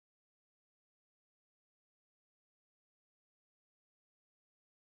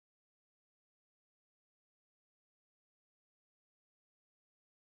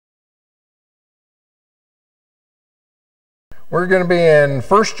We're going to be in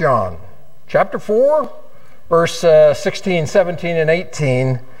 1 John chapter 4, verse 16, 17, and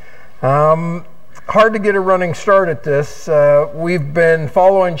 18. Hard to get a running start at this. We've been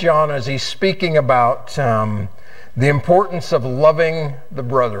following John as he's speaking about the importance of loving the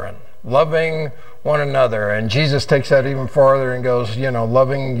brethren, loving one another. And Jesus takes that even farther and goes,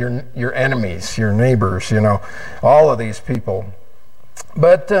 loving your enemies, your neighbors, all of these people.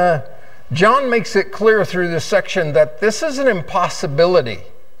 But John makes it clear through this section that this is an impossibility.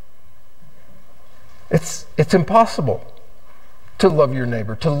 It's impossible to love your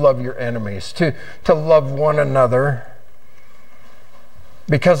neighbor, to love your enemies, to love one another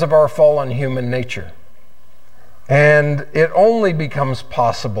because of our fallen human nature. And it only becomes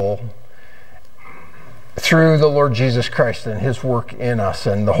possible through the Lord Jesus Christ and His work in us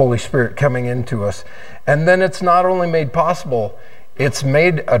and the Holy Spirit coming into us. And then it's not only made possible, it's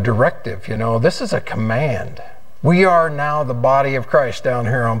made a directive. This is a command. We are now the body of Christ down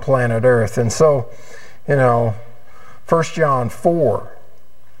here on planet Earth. And so, 1 John 4,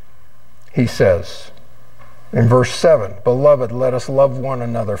 he says in verse 7, "Beloved, let us love one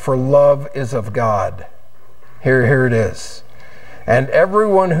another, for love is of God." Here it is. "And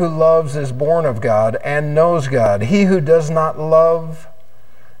everyone who loves is born of God and knows God. He who does not love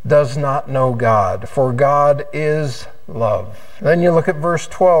does not know God, for God is love." Then you look at verse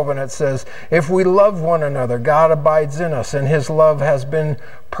 12 and it says, "If we love one another, God abides in us, and His love has been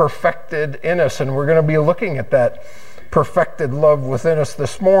perfected in us." And we're going to be looking at that perfected love within us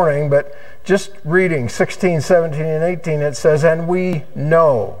this morning. But just reading 16, 17, and 18, it says, "And we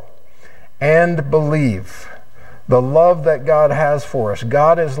know and believe the love that God has for us.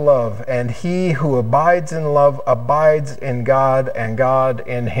 God is love, and he who abides in love abides in God, and God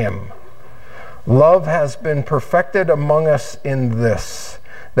in him. Love has been perfected among us in this,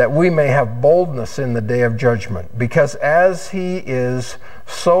 that we may have boldness in the day of judgment. Because as He is,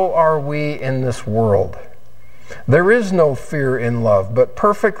 so are we in this world. There is no fear in love, but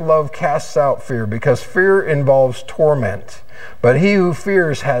perfect love casts out fear, because fear involves torment. But he who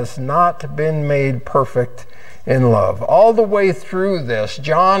fears has not been made perfect in love." All the way through this,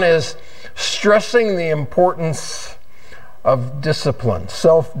 John is stressing the importance of discipline,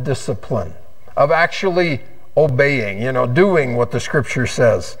 self-discipline, of actually obeying, doing what the Scripture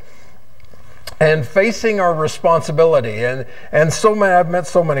says, and facing our responsibility. And so many, I've met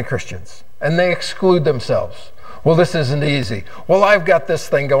so many Christians, and they exclude themselves. Well, this isn't easy. Well, I've got this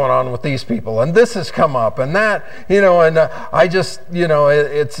thing going on with these people, and this has come up, and that, I just,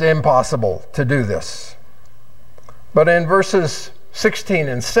 it's impossible to do this. But in verses 16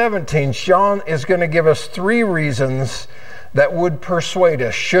 and 17, John is going to give us 3 reasons that would persuade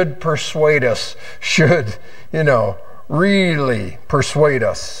us, should really persuade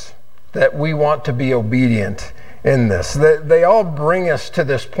us that we want to be obedient in this. They all bring us to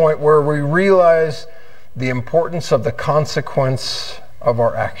this point where we realize the importance of the consequence of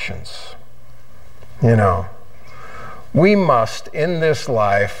our actions. We must, in this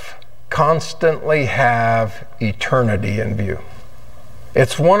life, constantly have eternity in view.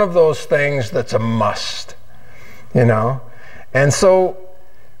 It's one of those things that's a must, And so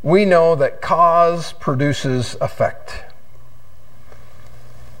we know that cause produces effect.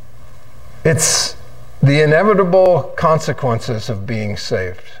 It's the inevitable consequences of being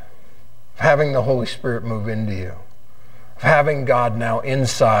saved, of having the Holy Spirit move into you, of having God now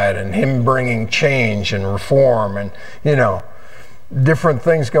inside and Him bringing change and reform and, different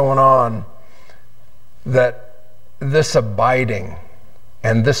things going on, that this abiding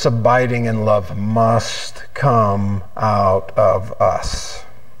in love must come out of us.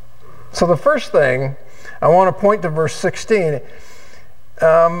 So the first thing, I want to point to verse 16.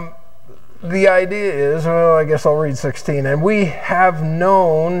 The idea is, I guess I'll read 16. "And we have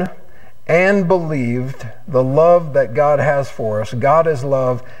known and believed the love that God has for us. God is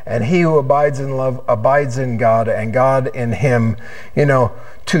love, and he who abides in love abides in God, and God in him."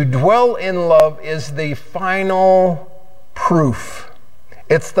 To dwell in love is the final proof.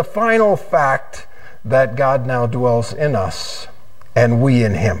 It's the final fact that God now dwells in us, and we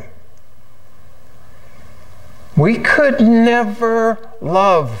in him. We could never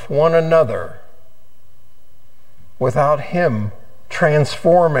love one another without Him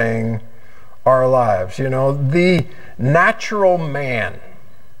transforming our lives. The natural man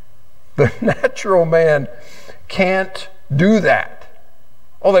can't do that.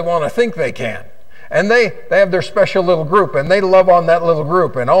 Oh, they want to think they can. And they have their special little group, and they love on that little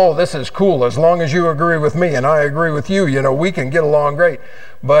group, and this is cool as long as you agree with me and I agree with you, we can get along great.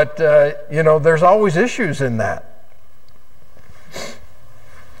 But, there's always issues in that.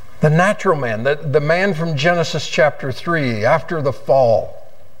 The natural man, the man from Genesis chapter 3, after the fall,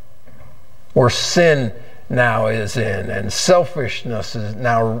 where sin now is in, and selfishness is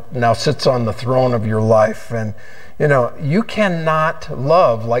now sits on the throne of your life. And you cannot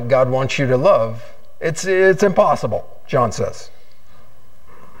love like God wants you to love. It's impossible, John says.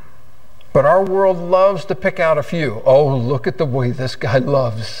 But our world loves to pick out a few. Oh, look at the way this guy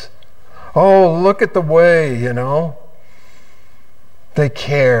loves. Oh, look at the way, they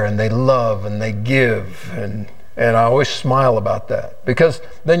care and they love and they give. And I always smile about that, because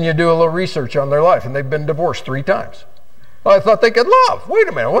then you do a little research on their life and they've been divorced 3 times. Well, I thought they could love. Wait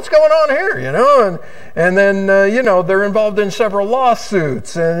a minute, what's going on here? And then they're involved in several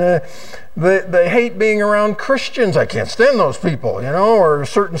lawsuits, and they hate being around Christians. I can't stand those people, or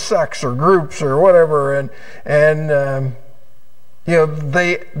certain sects or groups or whatever.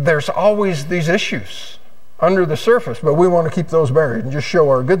 There's always these issues under the surface, but we want to keep those buried and just show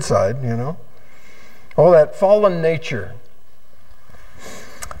our good side, All that fallen nature.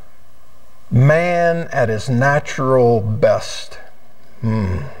 Man at his natural best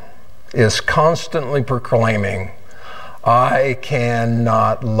is constantly proclaiming, I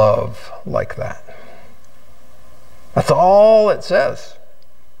cannot love like that. That's all it says.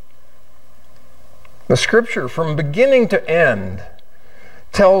 The scripture from beginning to end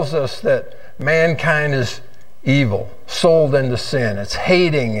tells us that mankind is evil, sold into sin. It's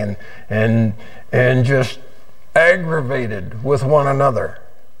hating and just aggravated with one another.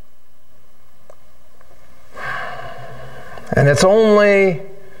 And it's only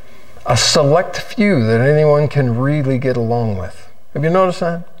a select few that anyone can really get along with. Have you noticed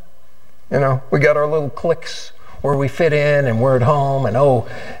that? We got our little cliques where we fit in and we're at home, and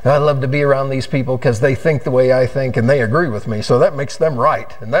I love to be around these people because they think the way I think and they agree with me. So that makes them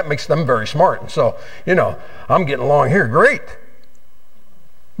right, and that makes them very smart. And so, I'm getting along here, great.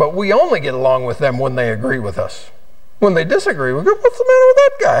 But we only get along with them when they agree with us. When they disagree, we go, what's the matter with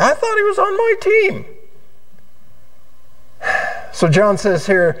that guy? I thought he was on my team. So John says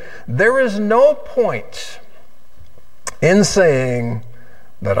here, there is no point in saying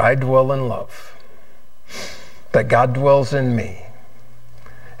that I dwell in love, that God dwells in me,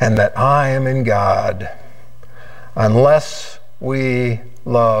 and that I am in God, unless we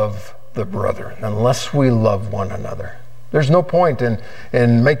love the brethren, unless we love one another. There's no point in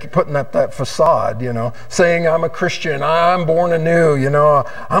putting up that facade, saying I'm a Christian, I'm born anew,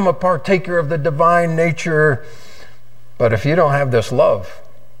 I'm a partaker of the divine nature. But if you don't have this love,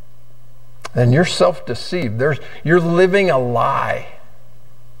 then you're self-deceived. You're living a lie.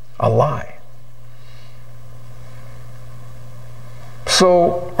 A lie.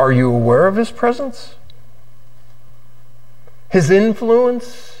 So, are you aware of his presence? His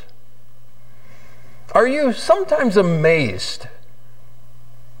influence? Are you sometimes amazed?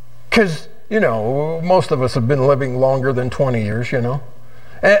 Because, most of us have been living longer than 20 years,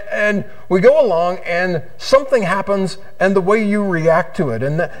 And we go along and something happens, and the way you react to it.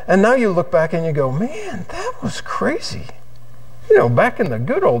 And now you look back and you go, man, that was crazy. Back in the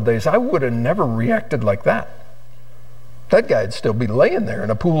good old days, I would have never reacted like that. That guy'd still be laying there in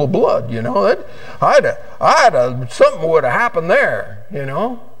a pool of blood, something would have happened there,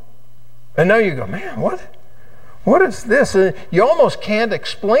 And now you go, man, what is this? And you almost can't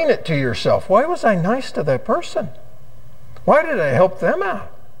explain it to yourself. Why was I nice to that person? Why did I help them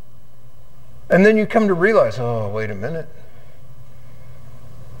out? And then you come to realize, oh, wait a minute.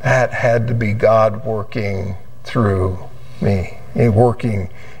 That had to be God working through me, working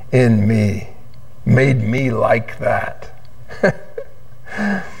in me, made me like that.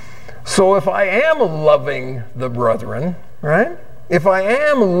 So if I am loving the brethren, right? If I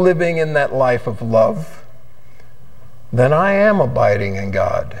am living in that life of love, then I am abiding in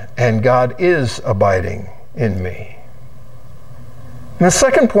God, and God is abiding in me. And the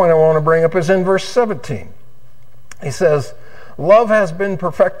second point I want to bring up is in verse 17. He says, love has been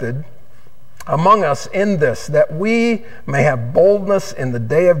perfected among us in this, that we may have boldness in the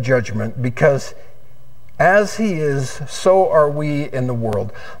day of judgment, because as he is, so are we in the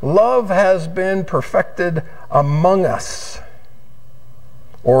world. Love has been perfected among us,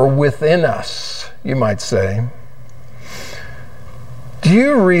 or within us, you might say. Do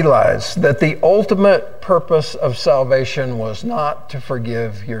you realize that the ultimate purpose of salvation was not to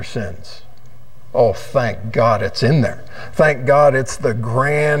forgive your sins? Oh, thank God it's in there. Thank God it's the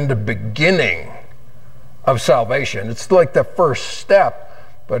grand beginning of salvation. It's like the first step,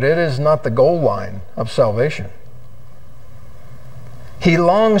 but it is not the goal line of salvation. He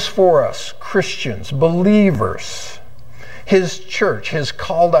longs for us, Christians, believers, his church, his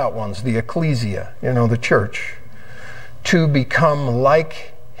called out ones, the ecclesia, the church, to become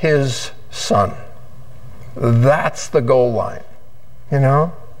like his Son. That's the goal line, you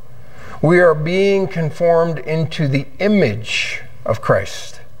know? We are being conformed into the image of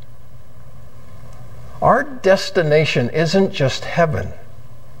Christ. Our destination isn't just heaven.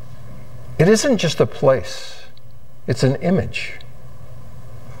 It isn't just a place. It's an image.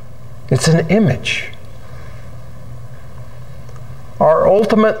 It's an image. Our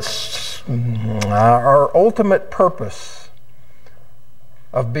ultimate purpose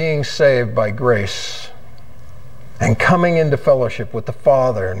of being saved by grace and coming into fellowship with the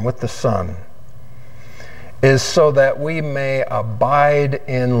Father and with the Son is so that we may abide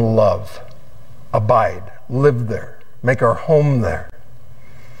in love. Abide, live there, make our home there.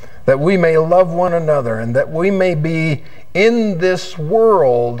 That we may love one another and that we may be in this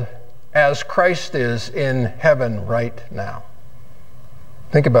world as Christ is in heaven right now.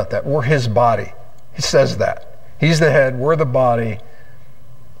 Think about that. We're his body. He says that. He's the head, we're the body.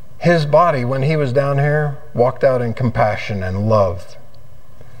 His body, when he was down here, walked out in compassion and love.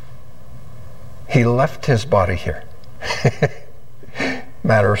 He left his body here.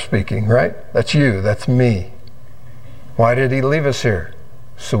 Matter of speaking, right? That's you, that's me. Why did he leave us here?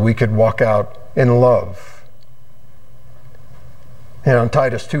 So we could walk out in love. You know, in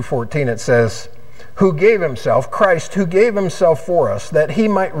Titus 2:14 it says, who gave himself, Christ, who gave himself for us, that he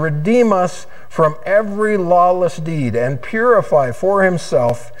might redeem us from every lawless deed and purify for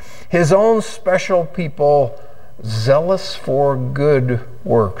himself his own special people, zealous for good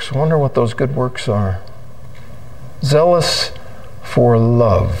works. I wonder what those good works are. Zealous for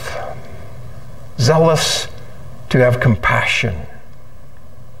love. Zealous to have compassion.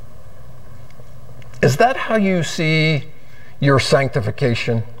 Is that how you see your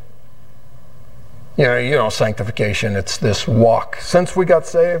sanctification? You know, sanctification, it's this walk. Since we got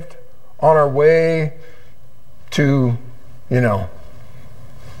saved, on our way to,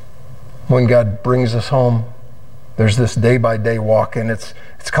 when God brings us home, there's this day-by-day walk, and it's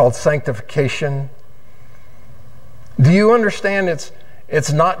called sanctification. Do you understand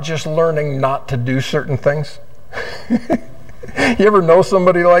it's not just learning not to do certain things? You ever know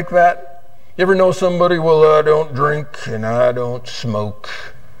somebody like that? You ever know somebody, well, I don't drink, and I don't smoke,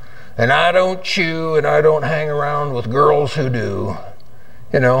 and I don't chew, and I don't hang around with girls who do,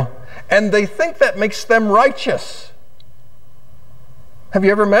 and they think that makes them righteous. Have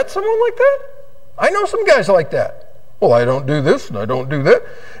you ever met someone like that? I know some guys like that. Well, I don't do this, and I don't do that.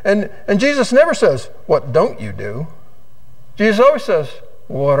 And Jesus never says, what don't you do? Jesus always says,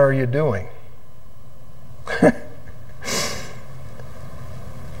 what are you doing?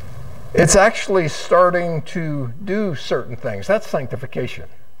 It's actually starting to do certain things. That's sanctification.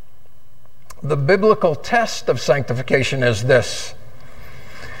 The biblical test of sanctification is this.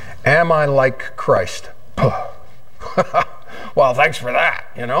 Am I like Christ? Well, thanks for that,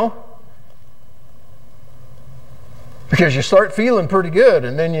 Because you start feeling pretty good,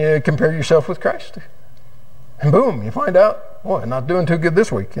 and then you compare yourself with Christ. And boom, you find out, boy, I'm not doing too good this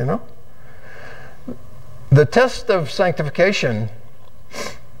week, The test of sanctification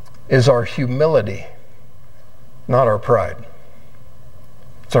is our humility, not our pride.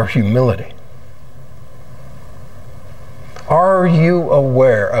 It's our humility. Are you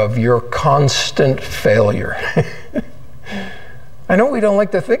aware of your constant failure? I know we don't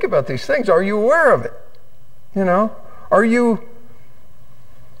like to think about these things. Are you aware of it? Are you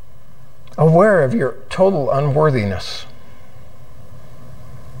aware of your total unworthiness?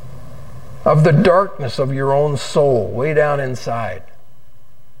 Of the darkness of your own soul way down inside?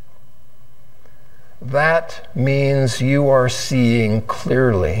 That means you are seeing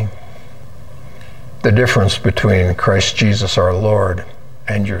clearly the difference between Christ Jesus our Lord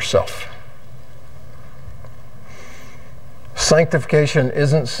and yourself. Sanctification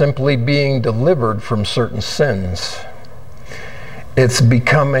isn't simply being delivered from certain sins. It's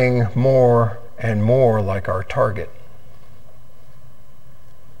becoming more and more like our target.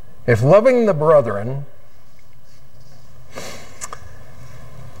 If loving the brethren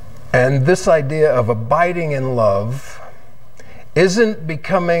and this idea of abiding in love isn't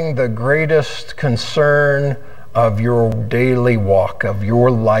becoming the greatest concern of your daily walk, of your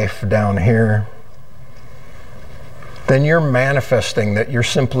life down here, then you're manifesting that you're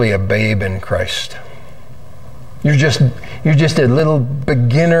simply a babe in Christ. You're just a little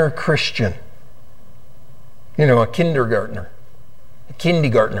beginner Christian. A kindergartner,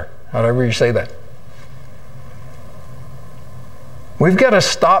 however you say that. We've got to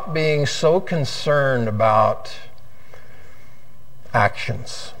stop being so concerned about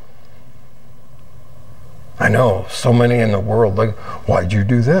actions. I know so many in the world, like, why'd you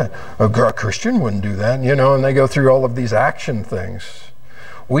do that? A Christian wouldn't do that, and they go through all of these action things.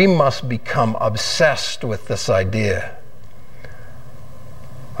 We must become obsessed with this idea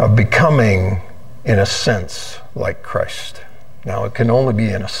of becoming, in a sense, like Christ. Now, it can only be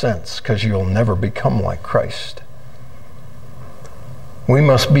in a sense, because you'll never become like Christ. We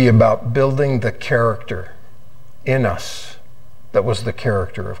must be about building the character in us that was the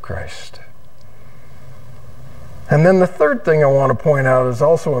character of Christ. And then the third thing I want to point out is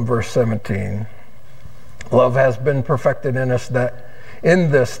also in verse 17. Love has been perfected in us,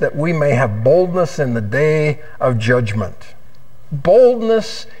 that we may have boldness in the day of judgment.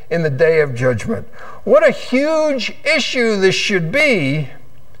 Boldness in the day of judgment. What a huge issue this should be,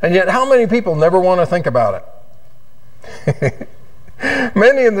 and yet how many people never want to think about it?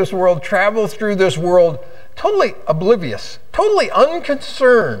 Many in this world travel through this world totally oblivious, totally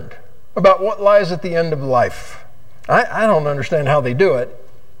unconcerned about what lies at the end of life. I don't understand how they do it,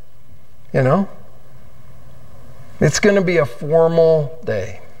 you know? It's going to be a formal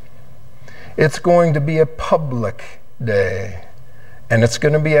day. It's going to be a public day. And it's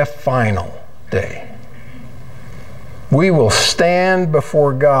going to be a final day. We will stand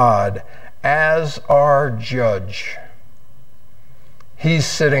before God as our judge. He's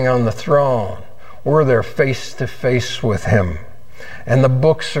sitting on the throne. We're there face to face with him. And the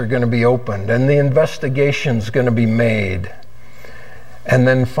books are going to be opened, and the investigation's going to be made. And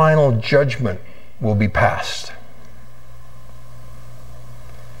then final judgment will be passed.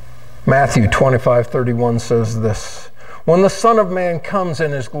 Matthew 25:31 says this: "When the Son of Man comes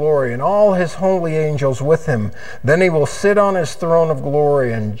in his glory and all his holy angels with him, then he will sit on his throne of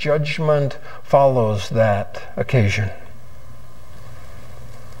glory, and judgment follows that occasion."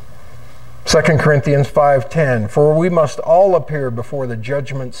 2 Corinthians 5:10, "For we must all appear before the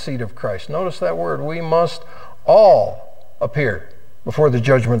judgment seat of Christ." Notice that word, we must all appear before the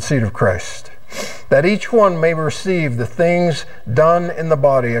judgment seat of Christ, "that each one may receive the things done in the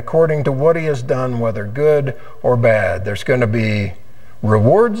body according to what he has done, whether good or bad." There's going to be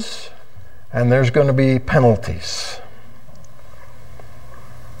rewards and there's going to be penalties.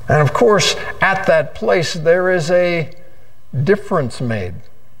 And of course, at that place, there is a difference made.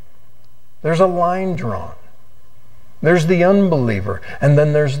 There's a line drawn. There's the unbeliever, and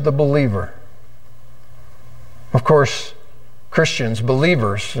then there's the believer. Of course, Christians,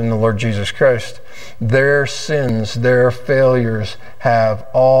 believers in the Lord Jesus Christ, their sins, their failures have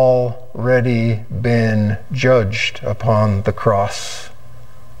already been judged upon the cross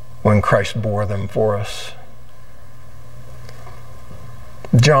when Christ bore them for us.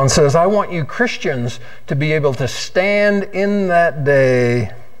 John says, I want you Christians to be able to stand in that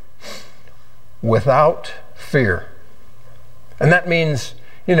day without fear. And that means,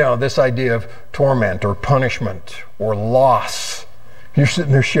 you know, this idea of torment or punishment or loss. You're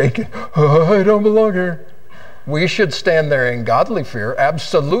sitting there shaking. Oh, I don't belong here. We should stand there in godly fear,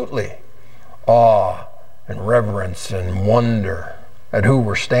 absolutely. Awe and reverence and wonder at who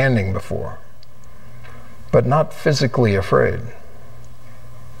we're standing before, but not physically afraid.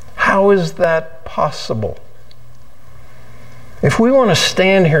 How is that possible? If we want to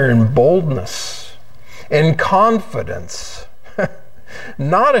stand here in boldness, in confidence,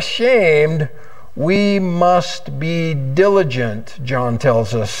 not ashamed, we must be diligent, John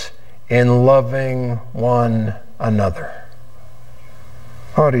tells us, in loving one another.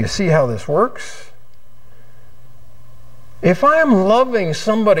 Oh, do you see how this works? If I'm loving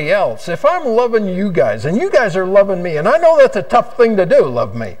somebody else, if I'm loving you guys, and you guys are loving me, and I know that's a tough thing to do,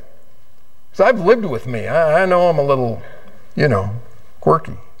 love me. Because I've lived with me. I know I'm a little,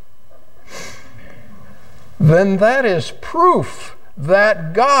 quirky. Then that is proof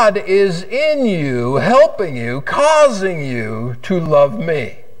that God is in you, helping you, causing you to love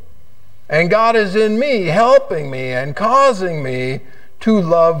me. And God is in me, helping me and causing me to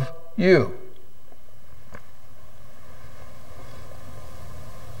love you.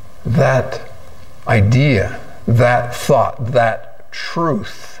 That idea, that thought, that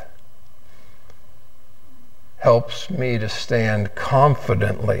truth helps me to stand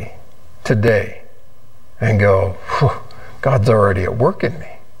confidently today and go, God's already at work in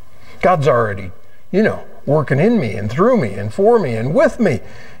me. God's already, working in me and through me and for me and with me,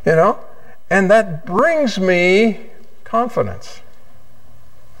 and that brings me confidence.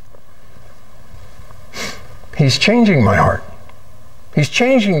 He's changing my heart. He's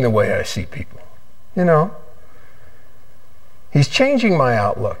changing the way I see people, He's changing my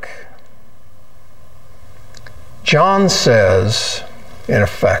outlook. John says, in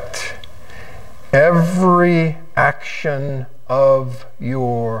effect, every action of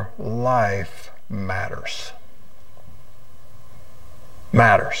your life matters.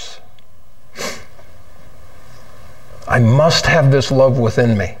 Matters. I must have this love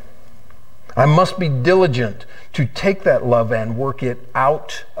within me. I must be diligent to take that love and work it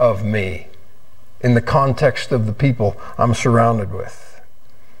out of me in the context of the people I'm surrounded with.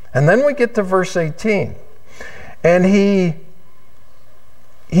 And then we get to verse 18. And he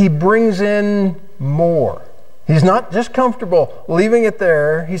brings in more. He's not just comfortable leaving it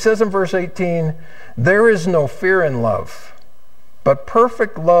there. He says in verse 18, there is no fear in love, but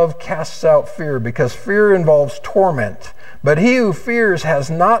perfect love casts out fear, because fear involves torment. But he who fears has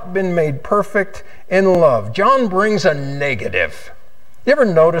not been made perfect in love. John brings a negative. You ever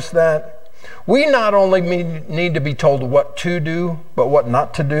notice that? We not only need to be told what to do, but what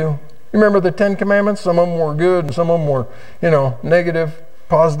not to do. You remember the 10 Commandments? Some of them were good and some of them were, negative,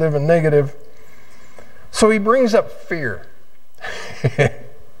 positive and negative. So he brings up fear.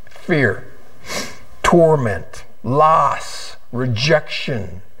 Fear, torment, loss,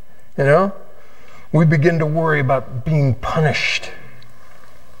 rejection. We begin to worry about being punished.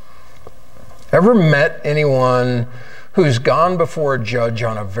 Ever met anyone who's gone before a judge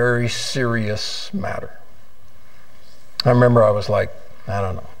on a very serious matter? I remember I was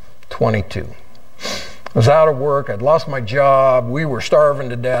 22. I was out of work. I'd lost my job. We were starving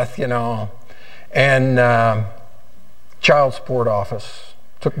to death, and child support office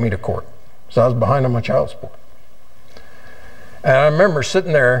took me to court. So I was behind on my child support. And I remember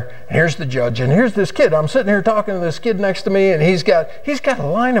sitting there, and here's the judge, and here's this kid. I'm sitting here talking to this kid next to me, and he's got a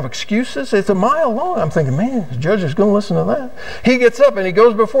line of excuses. It's a mile long. I'm thinking, man, the judge is going to listen to that. He gets up, and he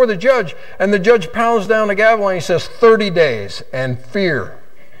goes before the judge, and the judge pounds down the gavel, and he says, 30 days. And fear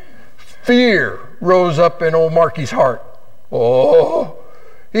rose up in old Marky's heart. Oh,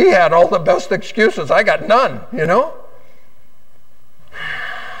 he had all the best excuses. I got none,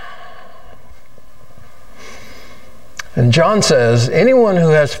 And John says, anyone who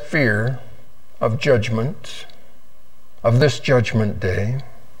has fear of judgment, of this judgment day,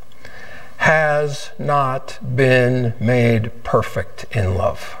 has not been made perfect in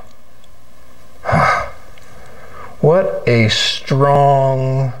love. What a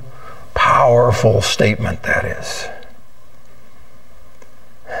strong, powerful statement that is.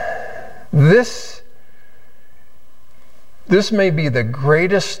 This may be the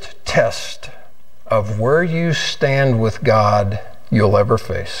greatest test of where you stand with God you'll ever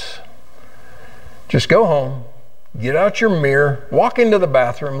face. Just go home, get out your mirror, walk into the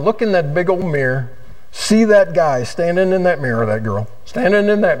bathroom, look in that big old mirror, see that guy standing in that mirror, that girl standing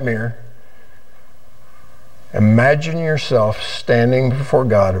in that mirror. Imagine yourself standing before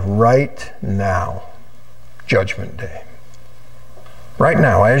God right now, Judgment Day. Right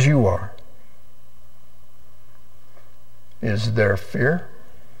now, as you are. Is there fear?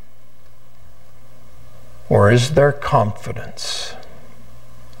 Or is there confidence?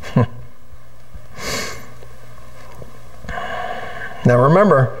 Now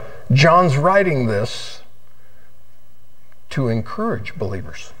remember, John's writing this to encourage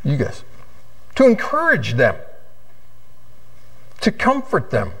believers, you guys, to encourage them, to comfort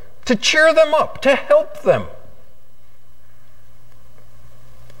them, to cheer them up, to help them.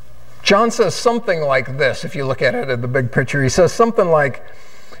 John says something like this, if you look at it in the big picture. He says something like,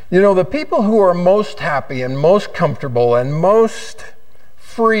 the people who are most happy and most comfortable and most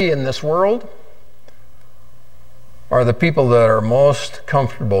free in this world are the people that are most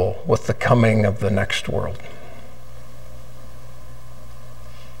comfortable with the coming of the next world.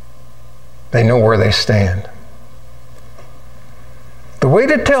 They know where they stand. The way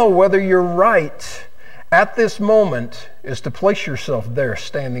to tell whether you're right at this moment is to place yourself there,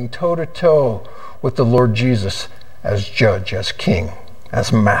 standing toe-to-toe with the Lord Jesus as judge, as king,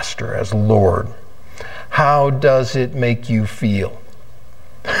 as master, as Lord. How does it make you feel?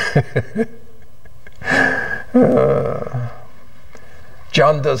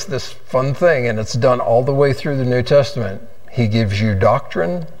 John does this fun thing, and it's done all the way through the New Testament. He gives you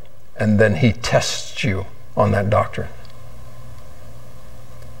doctrine, and then he tests you on that doctrine.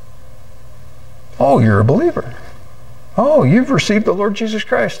 Oh, you're a believer. Oh, you've received the Lord Jesus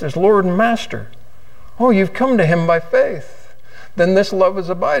Christ as Lord and Master. Oh, you've come to him by faith. Then this love is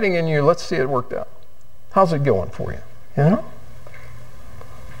abiding in you. Let's see it worked out. How's it going for you?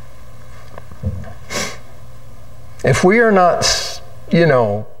 If we are not,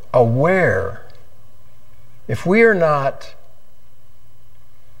 aware, if we are not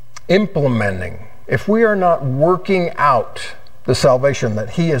implementing, if we are not working out the salvation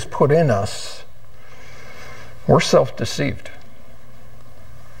that he has put in us, we're self-deceived.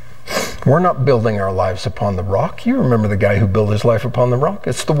 We're not building our lives upon the rock. You remember the guy who built his life upon the rock?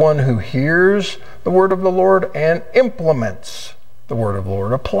 It's the one who hears the word of the Lord and implements the word of the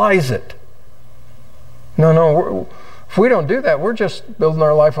Lord, applies it. No, If we don't do that, we're just building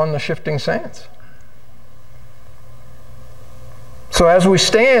our life on the shifting sands. So as we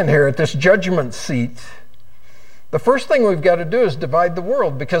stand here at this judgment seat, the first thing we've got to do is divide the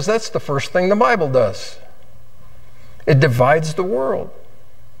world, because that's the first thing the Bible does. It divides the world.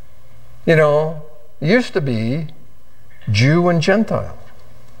 You know, it used to be Jew and Gentile,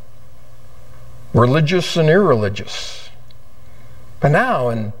 religious and irreligious. But now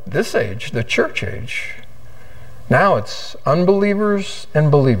in this age, the church age, now it's unbelievers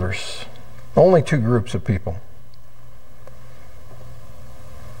and believers. Only two groups of people.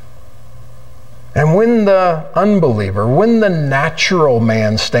 And when the unbeliever, when the natural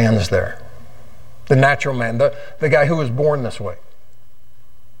man stands there, the natural man, the guy who was born this way,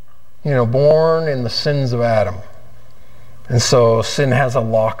 you know, born in the sins of Adam. And so sin has a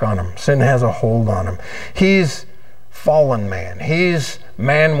lock on him. Sin has a hold on him. He's fallen man. He's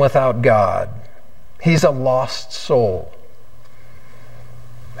man without God. He's a lost soul.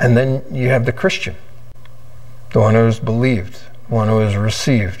 And then you have the Christian, the one who has believed, the one who has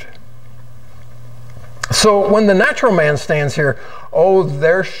received. So when the natural man stands here, oh,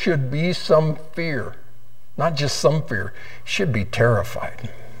 there should be some fear. Not just some fear. He should be terrified.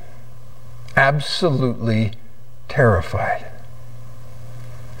 Absolutely terrified.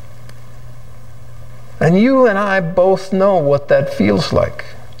 And you and I both know what that feels like,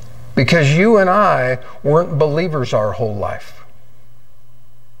 because you and I weren't believers our whole life.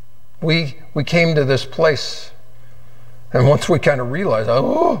 We came to this place, and once we kind of realized,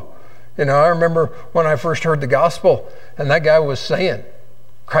 oh, you know, I remember when I first heard the gospel, and that guy was saying,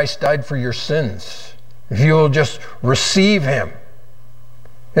 Christ died for your sins. If you'll just receive him.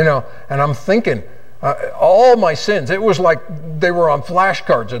 You know, and I'm thinking, all my sins, it was like they were on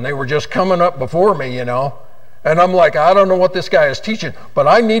flashcards and they were just coming up before me, you know. And I'm like, I don't know what this guy is teaching, but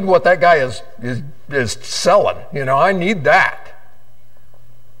I need what that guy is selling. You know, I need that.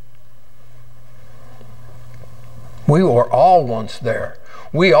 We were all once there.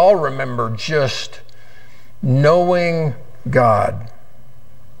 We all remember just knowing God,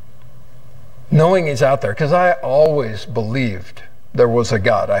 knowing he's out there, because I always believed there was a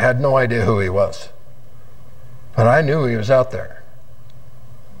God. I had no idea who he was, but I knew he was out there,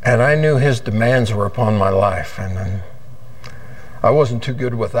 and I knew his demands were upon my life, and I wasn't too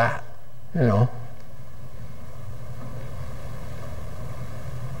good with that, you know.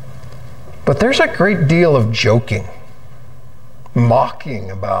 But there's a great deal of joking,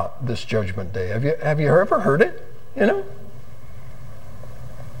 mocking about this judgment day. Have you ever heard it? You know,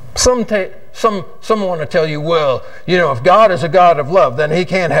 some want to tell you, well, you know, if God is a God of love, then he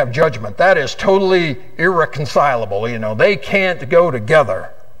can't have judgment. That is totally irreconcilable. You know, they can't go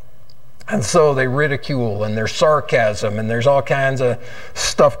together. And so they ridicule, and there's sarcasm, and there's all kinds of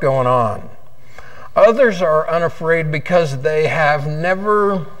stuff going on. Others are unafraid because they have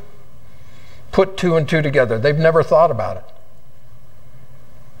never put two and two together. They've never thought about it.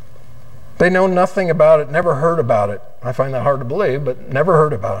 They know nothing about it, never heard about it. I find that hard to believe, but never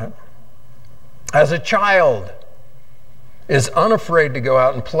heard about it. As a child is unafraid to go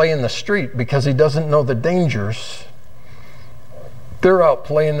out and play in the street because he doesn't know the dangers, they're out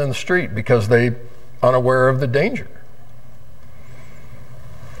playing in the street because they're unaware of the danger.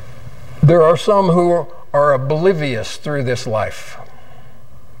 There are some who are oblivious through this life.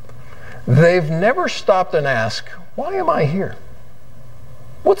 They've never stopped and asked, why am I here?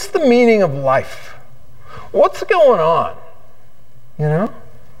 What's the meaning of life? What's going on? You know?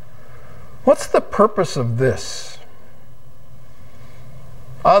 What's the purpose of this?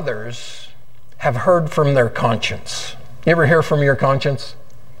 Others have heard from their conscience. You ever hear from your conscience?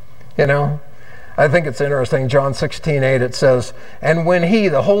 You know? I think it's interesting. John 16:8, it says, and when he,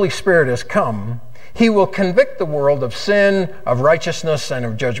 the Holy Spirit, has come, he will convict the world of sin, of righteousness, and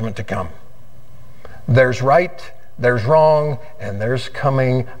of judgment to come. There's right, there's wrong, and there's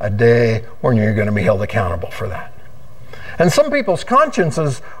coming a day when you're going to be held accountable for that. And some people's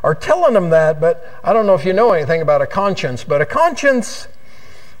consciences are telling them that, but I don't know if you know anything about a conscience, but a conscience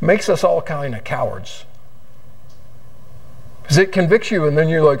makes us all kind of cowards. Because it convicts you, and then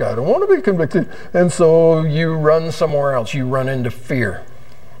you're like, I don't want to be convicted. And so you run somewhere else. You run into fear.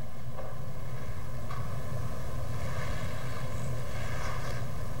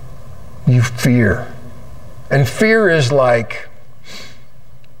 You fear. And fear is like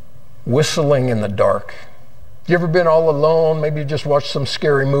whistling in the dark. You ever been all alone? Maybe you just watched some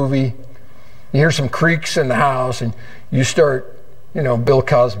scary movie. You hear some creaks in the house, and you start, you know, Bill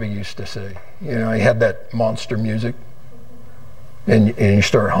Cosby used to say, you know, he had that monster music. And you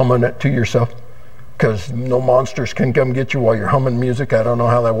start humming it to yourself, because no monsters can come get you while you're humming music. I don't know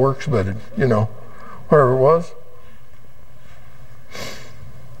how that works, but, you know, whatever it was.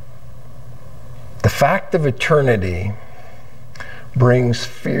 The fact of eternity brings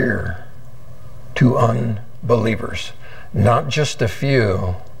fear to unbelievers. Not just a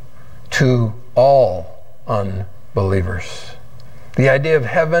few, to all unbelievers. The idea of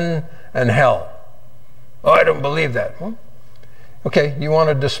heaven and hell. Oh, I don't believe that. Well, okay, you want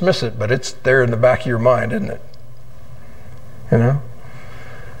to dismiss it, but it's there in the back of your mind, isn't it? You know?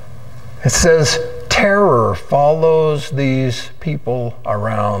 It says terror follows these people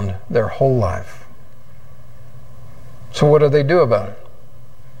around their whole life. So what do they do about it?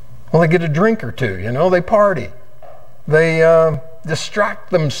 Well, they get a drink or two, you know, they party. They distract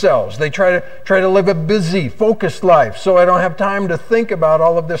themselves. They try to live a busy, focused life, so I don't have time to think about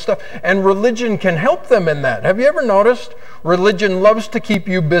all of this stuff. And religion can help them in that. Have you ever noticed? Religion loves to keep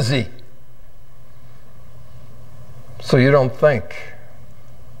you busy, so you don't think.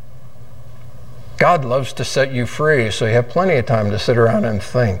 God loves to set you free, so you have plenty of time to sit around and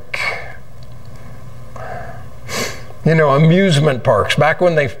think. You know, amusement parks, back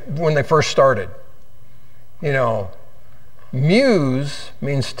when they first started, you know, muse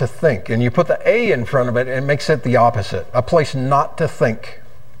means to think, and you put the A in front of it, and it makes it the opposite, a place not to think.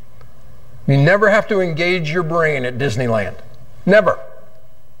 You never have to engage your brain at Disneyland. Never.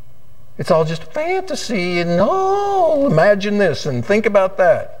 It's all just fantasy, and oh, imagine this and think about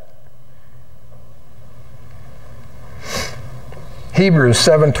that. Hebrews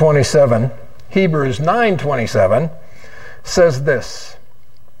 7:27, Hebrews 9:27 says this,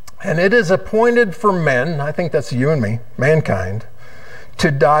 and it is appointed for men, I think that's you and me, mankind,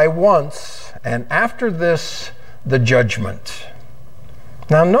 to die once, and after this, the judgment.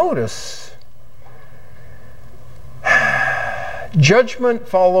 Now notice, judgment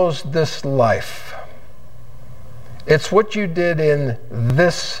follows this life. It's what you did in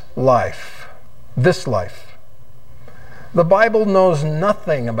this life. This life. The Bible knows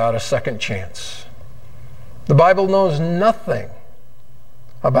nothing about a second chance. The Bible knows nothing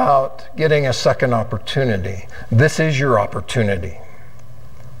about getting a second opportunity. This is your opportunity.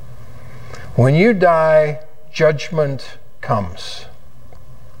 When you die, judgment comes.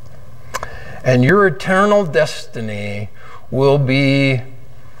 And your eternal destiny will be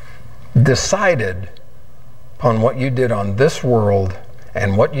decided upon what you did on this world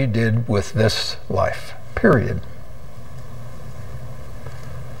and what you did with this life. Period.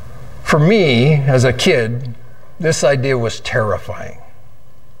 For me, as a kid, this idea was terrifying.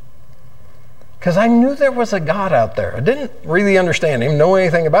 Because I knew there was a God out there. I didn't really understand him, know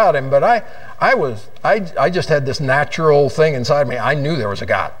anything about him, but I just had this natural thing inside me. I knew there was a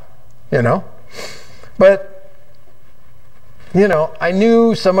God, you know? But, you know, I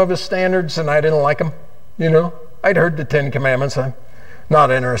knew some of his standards and I didn't like them, you know? I'd heard the 10 Commandments. I'm not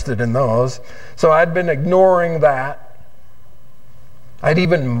interested in those. So I'd been ignoring that. I'd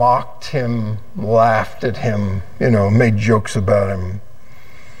even mocked him, laughed at him, you know, made jokes about him.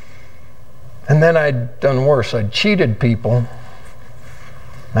 And then I'd done worse. I'd cheated people.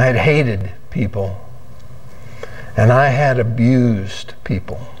 I had hated people. And I had abused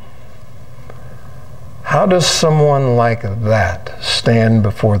people. How does someone like that stand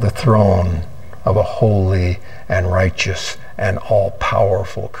before the throne of a holy and righteous and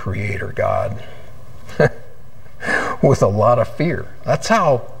all-powerful Creator God? With a lot of fear. That's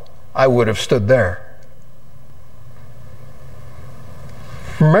how I would have stood there.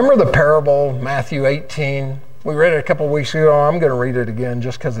 Remember the parable, Matthew 18? We read it a couple weeks ago. I'm going to read it again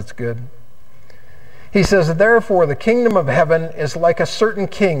just because it's good. He says, therefore, the kingdom of heaven is like a certain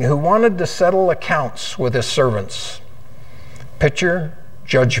king who wanted to settle accounts with his servants. Picture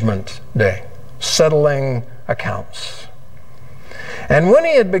Judgment Day, settling accounts. And when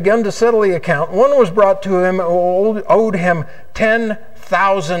he had begun to settle the account, one was brought to him who owed him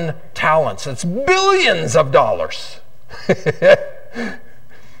 10,000 talents. It's billions of dollars.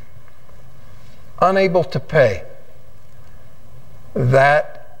 Unable to pay.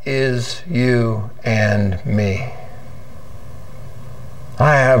 That is you and me.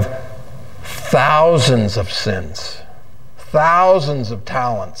 I have thousands of sins, thousands of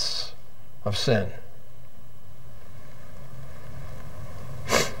talents of sin.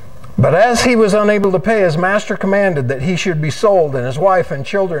 But as he was unable to pay, his master commanded that he should be sold, and his wife and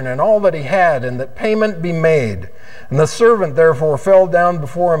children, and all that he had, and that payment be made. And the servant therefore fell down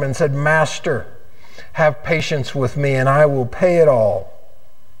before him and said, Master, have patience with me, and I will pay it all.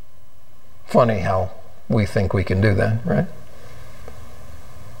 Funny how we think we can do that, right?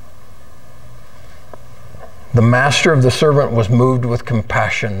 The master of the servant was moved with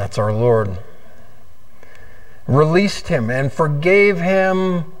compassion, that's our Lord, released him and forgave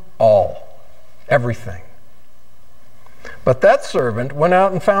him all, everything. But that servant went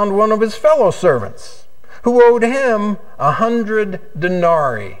out and found one of his fellow servants, who owed him 100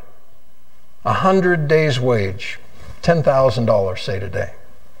 denarii, 100 days' wage, $10,000, say today.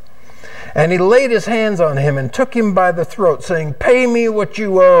 And he laid his hands on him and took him by the throat, saying, "Pay me what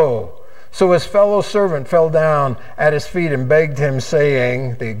you owe." So his fellow servant fell down at his feet and begged him,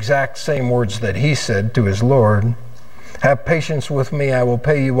 saying the exact same words that he said to his Lord, "Have patience with me, I will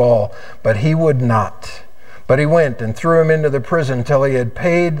pay you all." But he would not. But he went and threw him into the prison till he had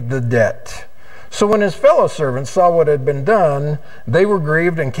paid the debt. So when his fellow servants saw what had been done, they were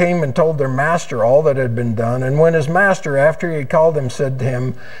grieved and came and told their master all that had been done. And when his master, after he had called him, said to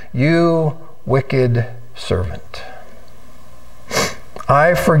him, "You wicked servant,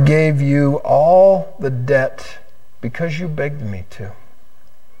 I forgave you all the debt because you begged me to.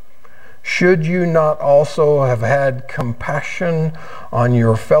 Should you not also have had compassion on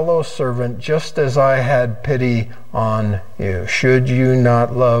your fellow servant, just as I had pity on you? Should you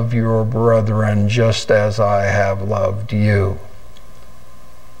not love your brethren, just as I have loved you?"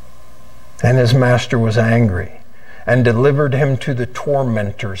 And his master was angry and delivered him to the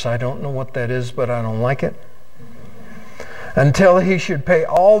tormentors. I don't know what that is, but I don't like it. Until he should pay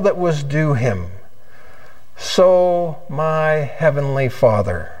all that was due him. So my heavenly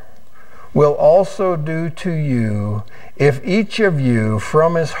Father will also do to you if each of you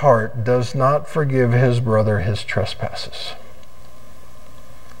from his heart does not forgive his brother his trespasses.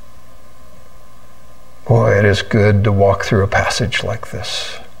 Boy, it is good to walk through a passage like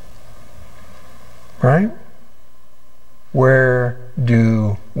this. Right? Where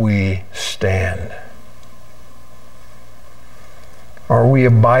do we stand? Are we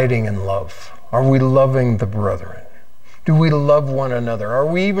abiding in love? Are we loving the brethren? Do we love one another? Are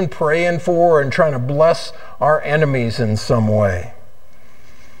we even praying for and trying to bless our enemies in some way?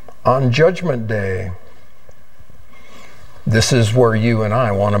 On Judgment Day, this is where you and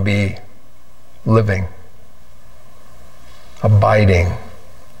I want to be living, abiding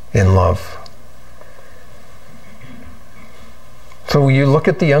in love. So you look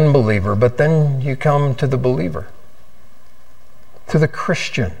at the unbeliever, but then you come to the believer, to the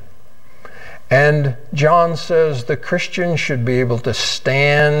Christian. And John says the Christian should be able to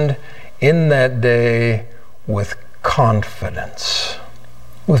stand in that day with confidence,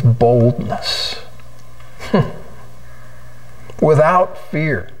 with boldness, without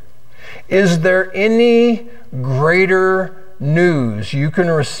fear. Is there any greater news you can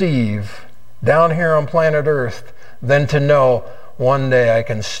receive down here on planet Earth than to know one day I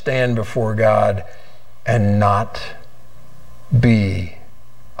can stand before God and not be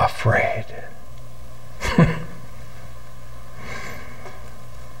afraid?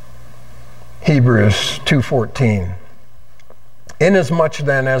 Hebrews 2:14. Inasmuch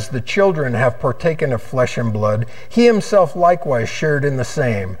then as the children have partaken of flesh and blood, he himself likewise shared in the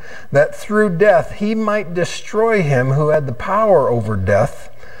same, that through death he might destroy him who had the power over death,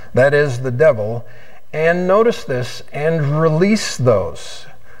 that is, the devil, and notice this, and release those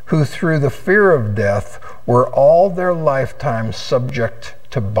who through the fear of death were all their lifetime subject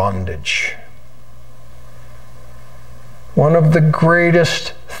to bondage. One of the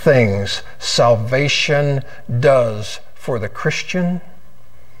greatest things salvation does for the Christian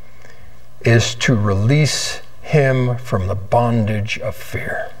is to release him from the bondage of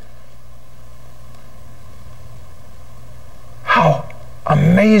fear. How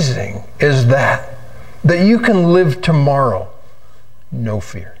amazing is that? That you can live tomorrow, no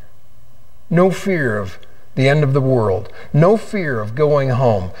fear. No fear of the end of the world. No fear of going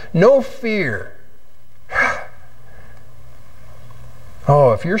home. No fear.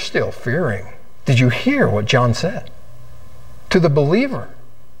 Oh, if you're still fearing, did you hear what John said? To the believer,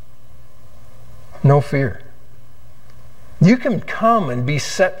 no fear. You can come and be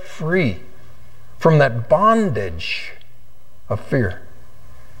set free from that bondage of fear.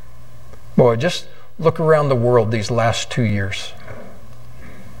 Boy, just look around the world these last 2 years.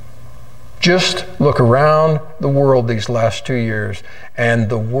 Just look around the world these last 2 years, and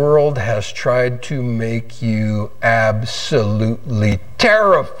the world has tried to make you absolutely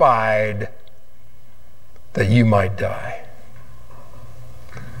terrified that you might die.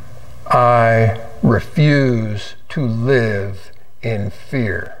 I refuse to live in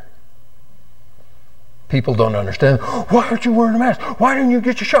fear. People don't understand. Why aren't you wearing a mask? Why didn't you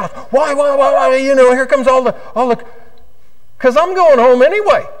get your shots? Why? You know, here comes all the, because I'm going home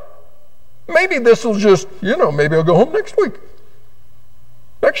anyway. Maybe this will just, maybe I'll go home next week.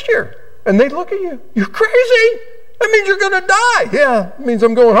 Next year. And they look at you. You're crazy. That means you're going to die. Yeah, it means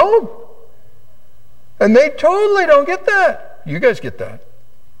I'm going home. And they totally don't get that. You guys get that.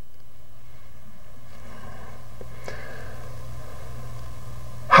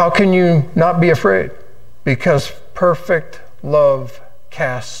 How can you not be afraid? Because perfect love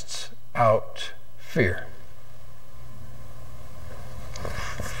casts out fear.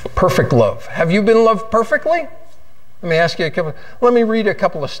 Perfect love. Have you been loved perfectly? Let me ask you let me read a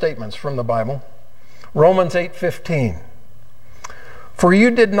couple of statements from the Bible. Romans 8:15. For you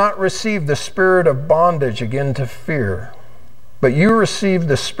did not receive the spirit of bondage again to fear, but you received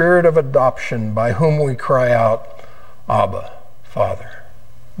the spirit of adoption, by whom we cry out, Abba, Father,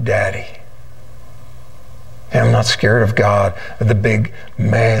 Daddy. Hey, I'm not scared of God, the big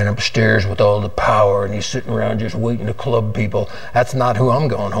man upstairs with all the power, and he's sitting around just waiting to club people. That's not who I'm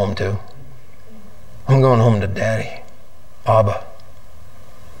going home to. I'm going home to Daddy, Abba.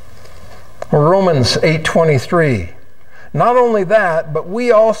 Romans 8:23. Not only that, but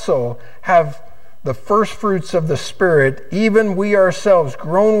we also have the first fruits of the Spirit, even we ourselves,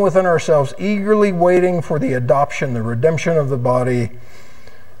 groan within ourselves, eagerly waiting for the adoption, the redemption of the body.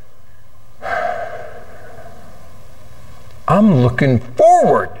 I'm looking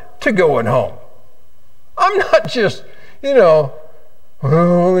forward to going home. I'm not just, well,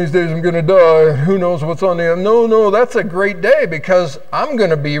 one of these days I'm going to die. Who knows what's on the end? No, that's a great day because I'm going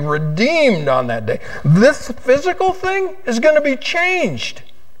to be redeemed on that day. This physical thing is going to be changed,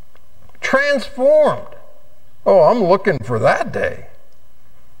 transformed. Oh, I'm looking for that day.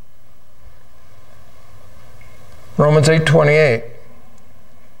 Romans 8:28.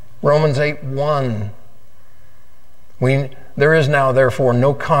 Romans 8:1. There is now, therefore,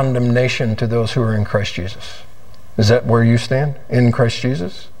 no condemnation to those who are in Christ Jesus. Is that where you stand? In Christ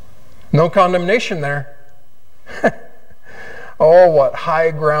Jesus? No condemnation there. Oh, what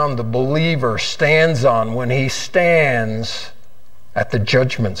high ground the believer stands on when he stands at the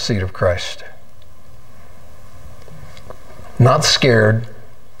judgment seat of Christ. Not scared.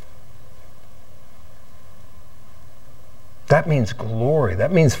 That means glory.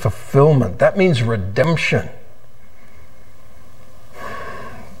 That means fulfillment. That means redemption.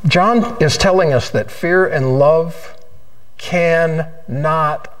 John is telling us that fear and love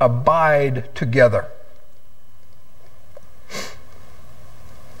cannot abide together.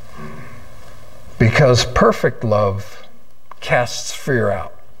 Because perfect love casts fear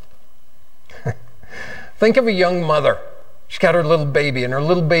out. Think of a young mother. She's got her little baby, and her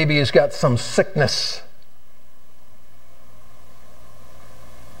little baby has got some sickness.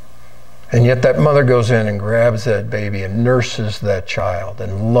 And yet that mother goes in and grabs that baby and nurses that child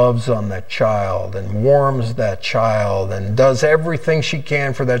and loves on that child and warms that child and does everything she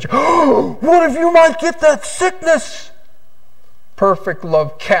can for that child. Oh, what if you might get that sickness? Perfect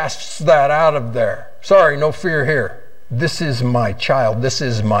love casts that out of there. Sorry, no fear here. This is my child. This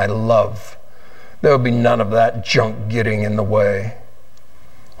is my love. There'll be none of that junk getting in the way.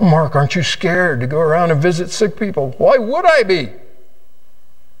 Oh, Mark, aren't you scared to go around and visit sick people? Why would I be?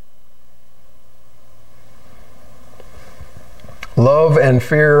 Love and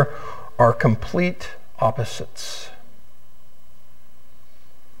fear are complete opposites.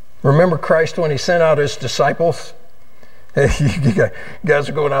 Remember Christ when he sent out his disciples? You guys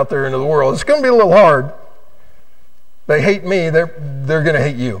are going out there into the world. It's going to be a little hard. They hate me, they're going to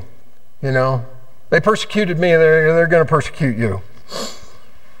hate you. They persecuted me, they're going to persecute you.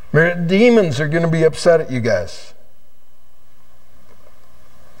 Demons are going to be upset at you guys.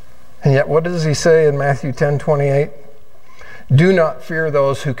 And yet what does he say in Matthew 10:28? Do not fear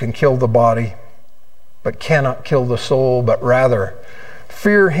those who can kill the body, but cannot kill the soul, but rather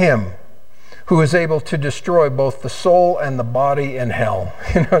fear him who is able to destroy both the soul and the body in hell.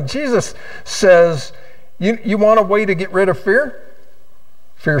 Jesus says, you want a way to get rid of fear?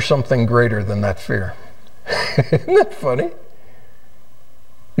 Fear something greater than that fear. Isn't that funny?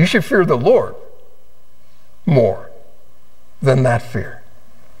 You should fear the Lord more than that fear.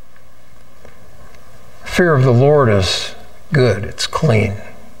 Fear of the Lord is good, it's clean.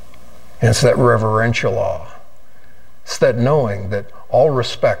 And it's that reverential awe. It's that knowing that all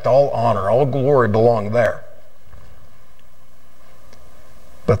respect, all honor, all glory belong there.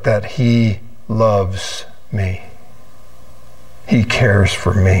 But that he loves me. He cares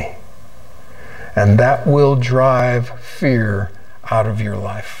for me. And that will drive fear out of your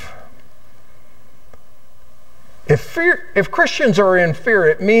life. If Christians are in fear,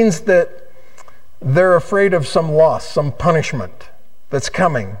 it means that they're afraid of some loss, some punishment that's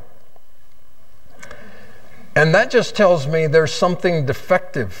coming. And that just tells me there's something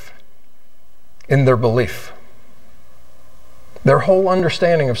defective in their belief. Their whole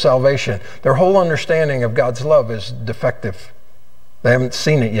understanding of salvation, their whole understanding of God's love is defective. They haven't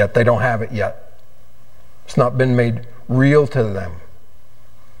seen it yet. They don't have it yet. It's not been made real to them.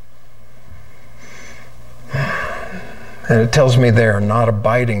 And it tells me they are not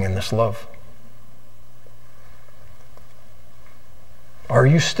abiding in this love. Are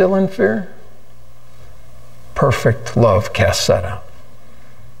you still in fear? Perfect love casts that out.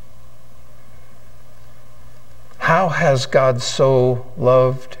 How has God so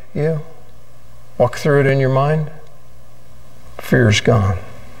loved you? Walk through it in your mind. Fear's gone.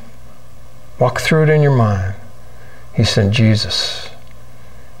 Walk through it in your mind. He sent Jesus.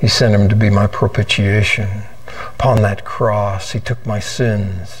 He sent him to be my propitiation. Upon that cross, he took my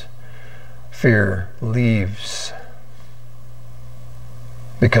sins. Fear leaves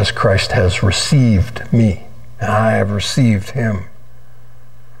because Christ has received me, and I have received him.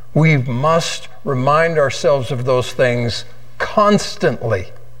 We must remind ourselves of those things constantly,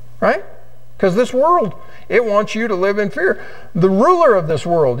 right? Because this world, it wants you to live in fear. The ruler of this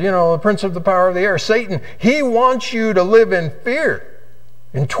world, the prince of the power of the air, Satan, he wants you to live in fear,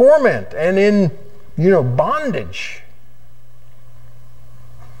 in torment, and in, bondage.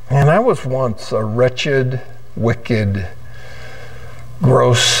 And I was once a wretched, wicked,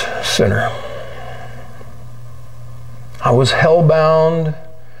 gross sinner. I was hell-bound,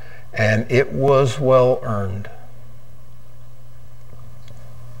 and it was well earned.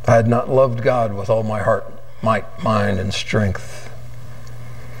 I had not loved God with all my heart, might, mind, and strength.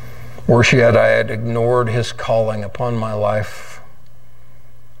 Worse yet, I had ignored his calling upon my life.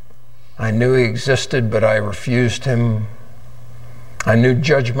 I knew he existed, but I refused him. I knew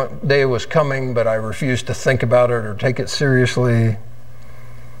Judgment Day was coming, but I refused to think about it or take it seriously.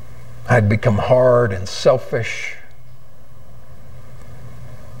 I had become hard and selfish.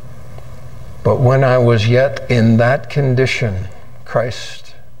 But when I was yet in that condition,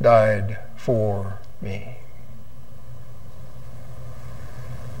 Christ died for me.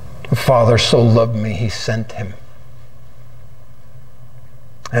 The Father so loved me, he sent him.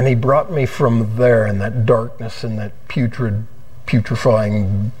 And he brought me from there in that darkness, in that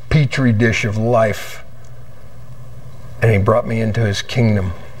putrefying petri dish of life. And he brought me into his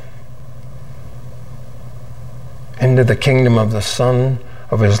kingdom. Into the kingdom of the Son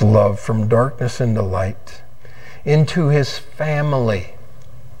of his love, from darkness into light, into his family,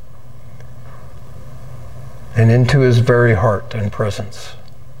 and into his very heart and presence.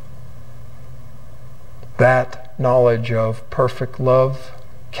 That knowledge of perfect love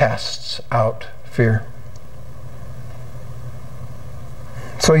casts out fear.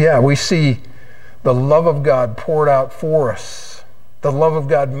 So we see the love of God poured out for us, the love of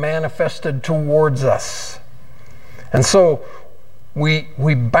God manifested towards us. And so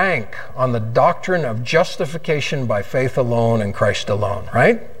we bank on the doctrine of justification by faith alone and Christ alone,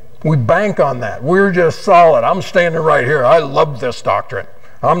 right? We bank on that. We're just solid. I'm standing right here. I love this doctrine.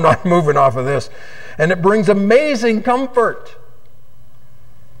 I'm not moving off of this. And it brings amazing comfort.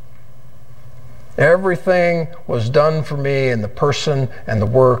 Everything was done for me in the person and the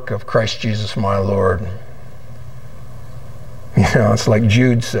work of Christ Jesus my Lord. It's like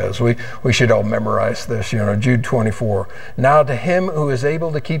Jude says. We should all memorize this. Jude 24. Now to him who is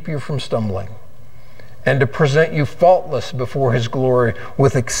able to keep you from stumbling and to present you faultless before his glory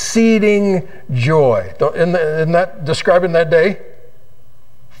with exceeding joy. Isn't that describing that day?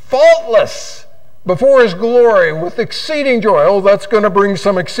 Faultless before his glory with exceeding joy. Oh, that's going to bring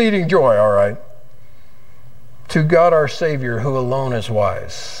some exceeding joy, all right. To God our Savior, who alone is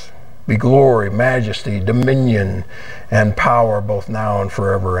wise, be glory, majesty, dominion, and power both now and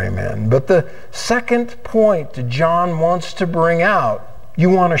forever. Amen. But the second point John wants to bring out, you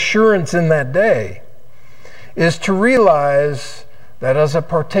want assurance in that day, is to realize that as a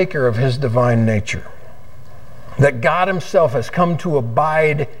partaker of his divine nature, that God himself has come to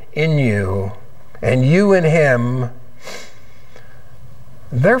abide in you and you in him.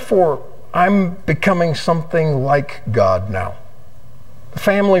 Therefore, I'm becoming something like God now. The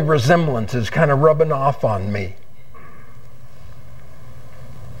family resemblance is kind of rubbing off on me.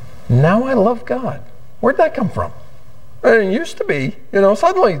 Now I love God. Where'd that come from? It used to be,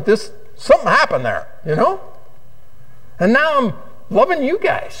 suddenly something happened there, And now I'm loving you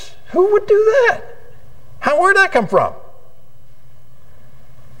guys. Who would do that? Where'd that come from?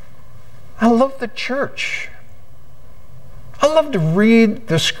 I love the church. I love to read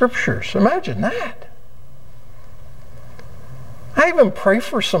the scriptures. Imagine that. I even pray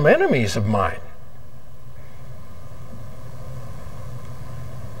for some enemies of mine.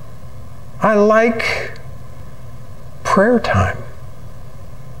 I like prayer time.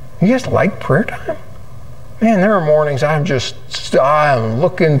 You guys like prayer time? Man, there are mornings I'm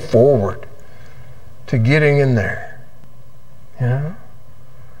looking forward to getting in there.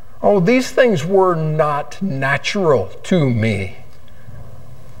 Oh, these things were not natural to me.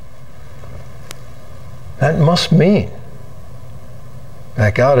 That must mean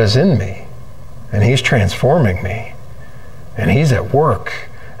that God is in me, and He's transforming me, and He's at work.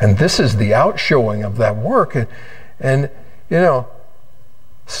 And this is the outshowing of that work. And you know,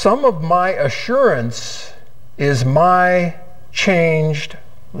 some of my assurance is my changed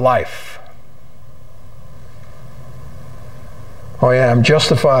life. Oh yeah, I'm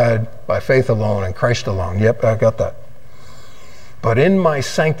justified by faith alone in Christ alone. Yep, I got that. But in my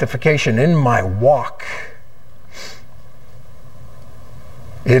sanctification, in my walk,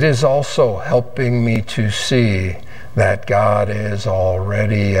 it is also helping me to see that God is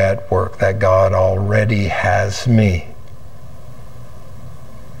already at work, that God already has me.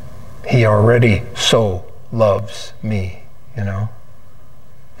 He already so loves me, you know.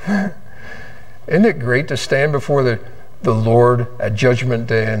 Isn't it great to stand before the Lord at Judgment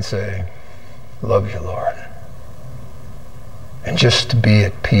Day and say, love you, Lord. And just to be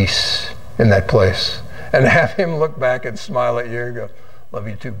at peace in that place. And have Him look back and smile at you and go, love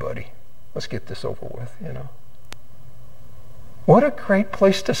you too, buddy. Let's get this over with, you know. What a great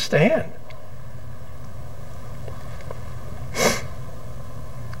place to stand.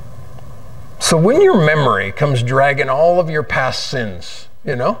 So when your memory comes dragging all of your past sins,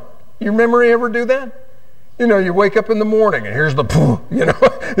 you know, your memory ever do that? You know, you wake up in the morning and here's the, you know,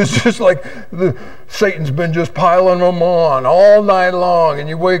 it's just like Satan's been just piling them on all night long, and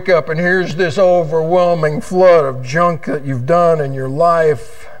you wake up and here's this overwhelming flood of junk that you've done in your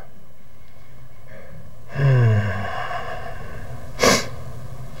life.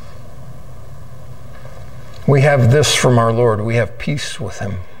 We have this from our Lord. We have peace with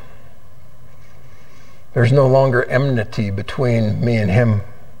Him. There's no longer enmity between me and Him.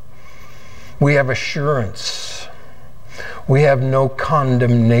 We have assurance. We have no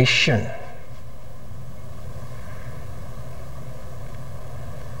condemnation.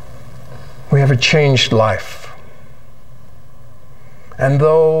 We have a changed life. And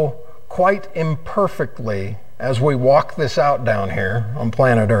though quite imperfectly, as we walk this out down here on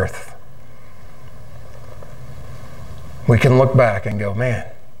planet Earth, we can look back and go, man,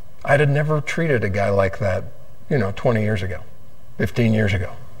 I'd have never treated a guy like that, you know, 20 years ago, 15 years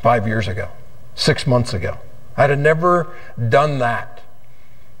ago, 5 years ago, 6 months ago. I'd have never done that.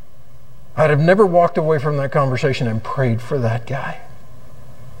 I'd have never walked away from that conversation and prayed for that guy.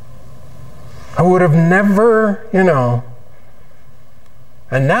 I would have never, you know.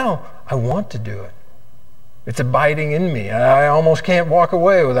 And now I want to do it. It's abiding in me. I almost can't walk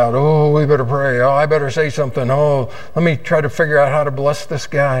away without, oh, we better pray. Oh, I better say something. Oh, let me try to figure out how to bless this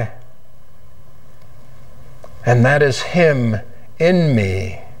guy. And that is Him in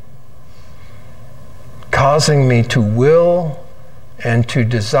me, causing me to will and to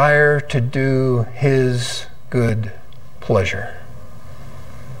desire to do His good pleasure.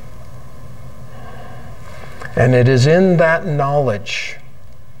 And it is in that knowledge,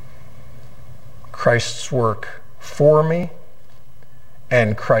 Christ's work for me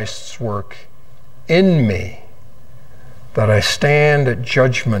and Christ's work in me, that I stand at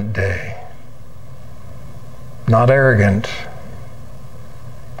Judgment Day, not arrogant,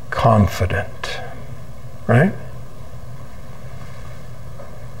 confident, right?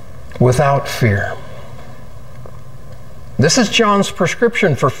 Without fear. This is John's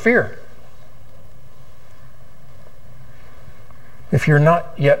prescription for fear. If you're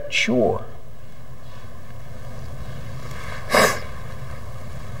not yet sure.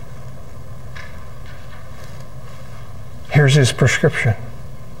 Here's his prescription.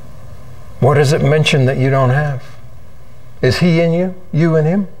 What does it mention that you don't have? Is He in you? You in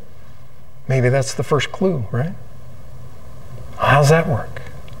Him? Maybe that's the first clue, right? How's that work?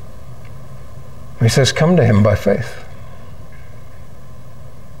 He says, come to Him by faith.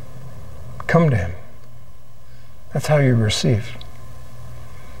 Come to Him. That's how you receive.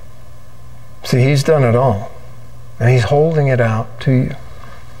 See, He's done it all. And He's holding it out to you.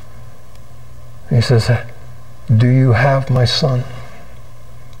 And He says, do you have my Son?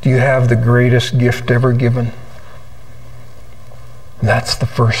 Do you have the greatest gift ever given? That's the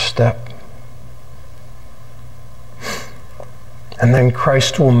first step. And then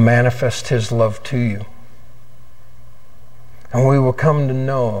Christ will manifest His love to you. And we will come to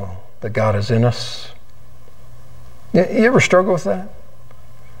know that God is in us. You ever struggle with that?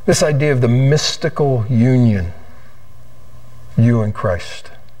 This idea of the mystical union. You and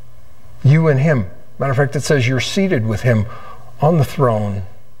Christ. You and Him. Matter of fact, it says you're seated with Him on the throne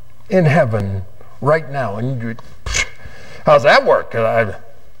in heaven right now. And you, how's that work?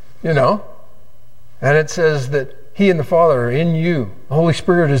 You know? And it says that He and the Father are in you. The Holy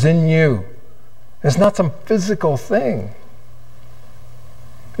Spirit is in you. It's not some physical thing.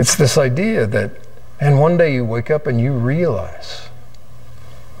 It's this idea that, and one day you wake up and you realize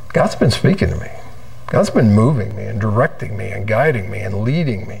God's been speaking to me. God's been moving me and directing me and guiding me and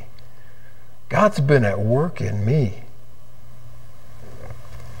leading me. God's been at work in me.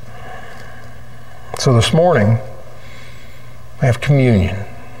 So this morning, I have communion.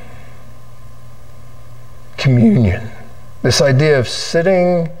 Communion. This idea of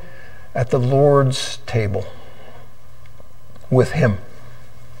sitting at the Lord's table with Him.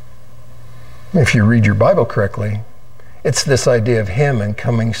 If you read your Bible correctly, it's this idea of Him and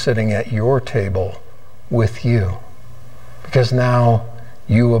coming sitting at your table with you. Because now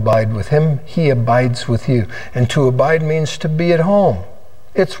you abide with Him, He abides with you. And to abide means to be at home.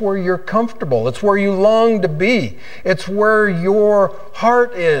 It's where you're comfortable. It's where you long to be. It's where your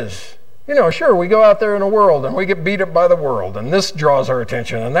heart is. You know, sure, we go out there in the world and we get beat up by the world, and this draws our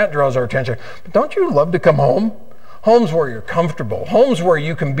attention and that draws our attention. But don't you love to come home? Homes where you're comfortable. Homes where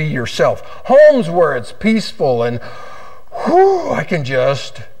you can be yourself. Homes where it's peaceful and I can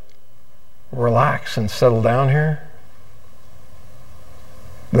just relax and settle down here.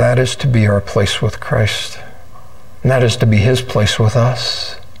 That is to be our place with Christ. And that is to be His place with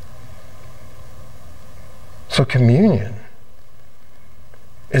us. So communion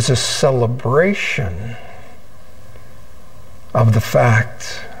is a celebration of the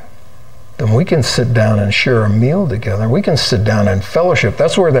fact that we can sit down and share a meal together. We can sit down and fellowship.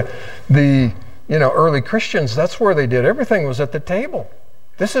 That's where the early Christians, that's where they did. Everything was at the table.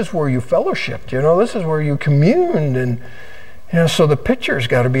 This is where you fellowshipped. This is where you communed. And so the picture's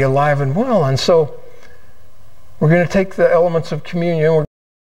got to be alive and well. And so we're going to take the elements of communion.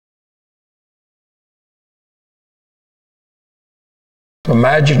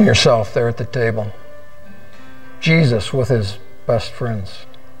 Imagine yourself there at the table. Jesus with His best friends.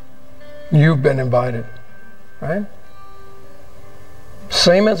 You've been invited, right?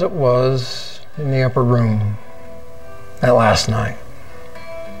 Same as it was in the upper room that last night.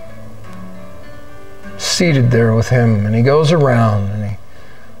 Seated there with Him, and He goes around and He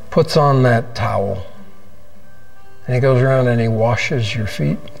puts on that towel. And He goes around and He washes your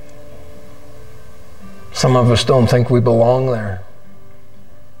feet. Some of us don't think we belong there.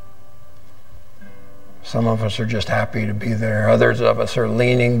 Some of us are just happy to be there. Others of us are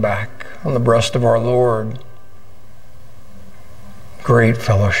leaning back on the breast of our Lord. Great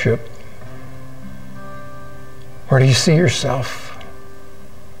fellowship. Where do you see yourself?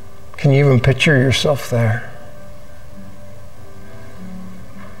 Can you even picture yourself there?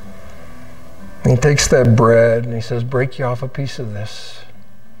 And He takes that bread and He says, break you off a piece of this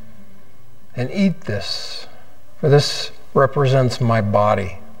and eat this, for this represents my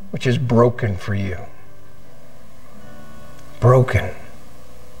body, which is broken for you. Broken.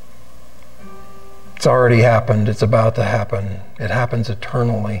 It's already happened. It's about to happen. It happens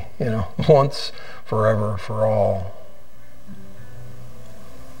eternally, once, forever, for all.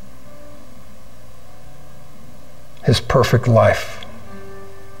 His perfect life.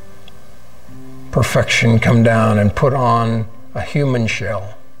 Perfection come down and put on a human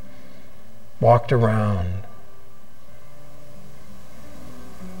shell. Walked around.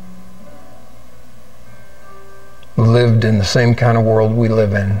 Lived in the same kind of world we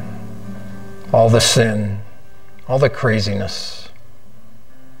live in. All the sin, all the craziness,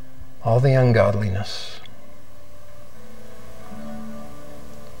 all the ungodliness.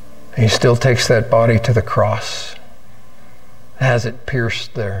 And He still takes that body to the cross, has it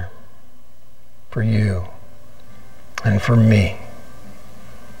pierced there for you and for me.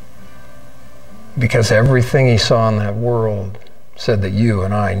 Because everything He saw in that world said that you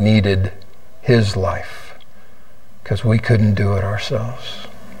and I needed His life. Because we couldn't do it ourselves.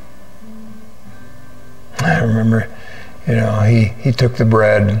 I remember, he took the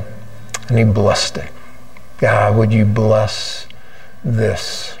bread and He blessed it. God, would you bless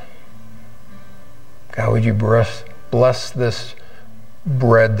this? God, would you bless this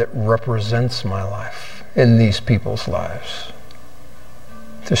bread that represents my life in these people's lives,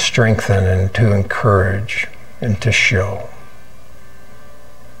 to strengthen and to encourage and to show.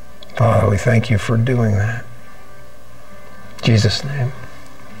 Father, we thank You for doing that. In Jesus' name.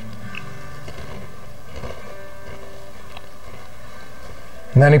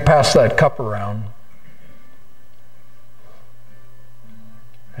 And then He passed that cup around.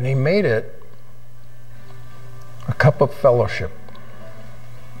 And He made it a cup of fellowship.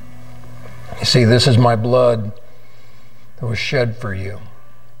 You see, this is my blood that was shed for you.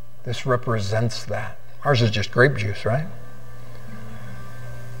 This represents that. Ours is just grape juice, right?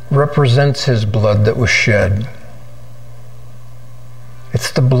 Represents His blood that was shed.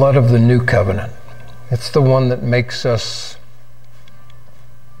 It's the blood of the new covenant. It's the one that makes us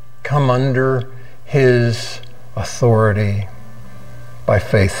come under His authority by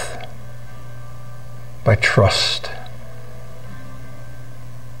faith, by trust.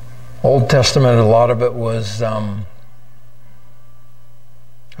 Old Testament, a lot of it was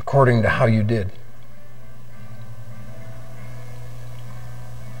according to how you did.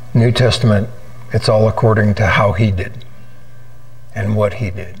 New Testament, it's all according to how he did and what he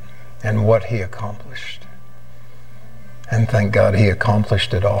did and what he accomplished. And thank God he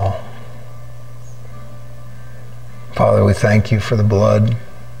accomplished it all. Father, we thank you for the blood,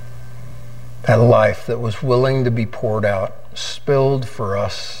 that life that was willing to be poured out, spilled for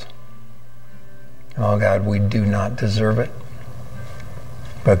us. Oh God, we do not deserve it.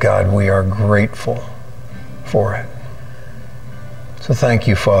 But God, we are grateful for it. So thank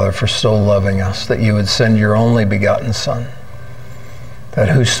you, Father, for so loving us that you would send your only begotten Son, that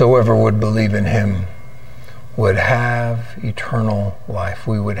whosoever would believe in him would have eternal life.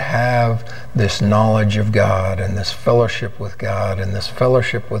 We would have this knowledge of God and this fellowship with God and this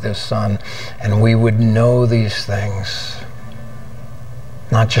fellowship with his Son, and we would know these things.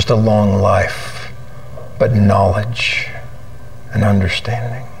 Not just a long life, but knowledge and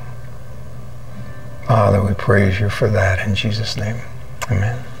understanding. Father, we praise you for that in Jesus' name.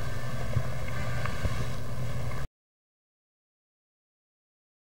 Amen.